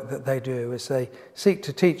the work that they do as they seek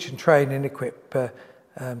to teach and train and equip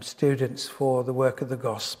students for the work of the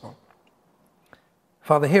gospel.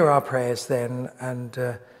 Father, hear our prayers then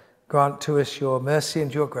and grant to us your mercy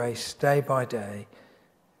and your grace day by day.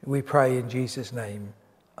 We pray in Jesus' name.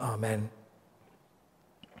 Amen.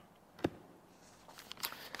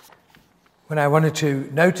 What I wanted to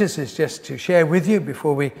notice is just to share with you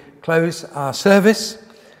before we close our service.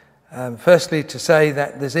 Firstly, to say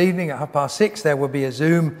that this evening at 6:30 there will be a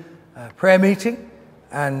Zoom prayer meeting,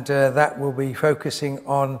 and that will be focusing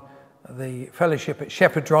on the fellowship at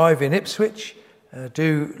Shepherd Drive in Ipswich.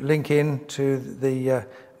 Do link in to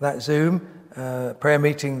that Zoom prayer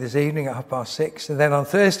meeting this evening at 6:30. And then on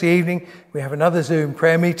Thursday evening, we have another Zoom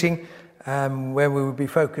prayer meeting where we will be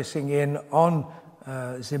focusing in on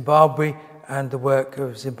Zimbabwe and the work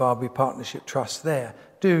of Zimbabwe Partnership Trust there.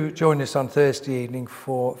 Do join us on Thursday evening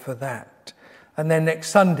for that. And then next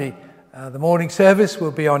Sunday, The morning service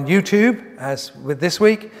will be on YouTube, as with this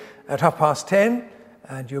week, at 10:30,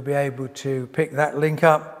 and you'll be able to pick that link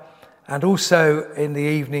up. And also in the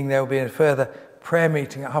evening, there will be a further prayer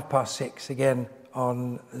meeting at 6:30, again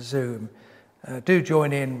on Zoom. Do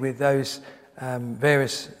join in with those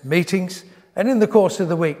various meetings, and in the course of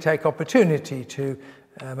the week, take opportunity to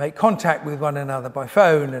make contact with one another by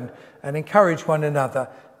phone and encourage one another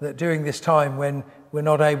that during this time when we're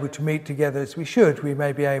not able to meet together as we should, we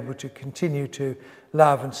may be able to continue to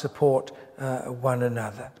love and support one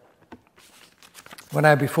another. Well,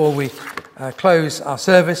 now, before we close our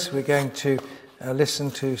service, we're going to listen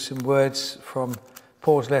to some words from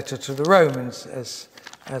Paul's letter to the Romans as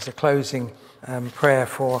a closing prayer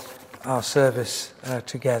for our service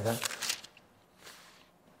together.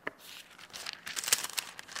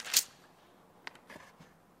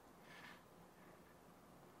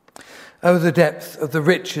 Oh, the depth of the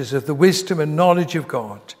riches of the wisdom and knowledge of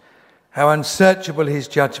God, how unsearchable his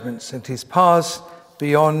judgments and his paths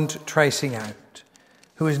beyond tracing out.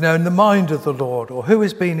 Who has known the mind of the Lord, or who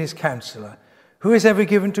has been his counselor? Who has ever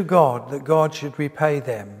given to God that God should repay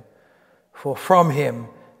them? For from him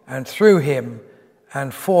and through him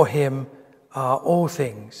and for him are all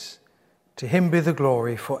things. To him be the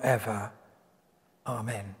glory forever.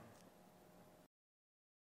 Amen.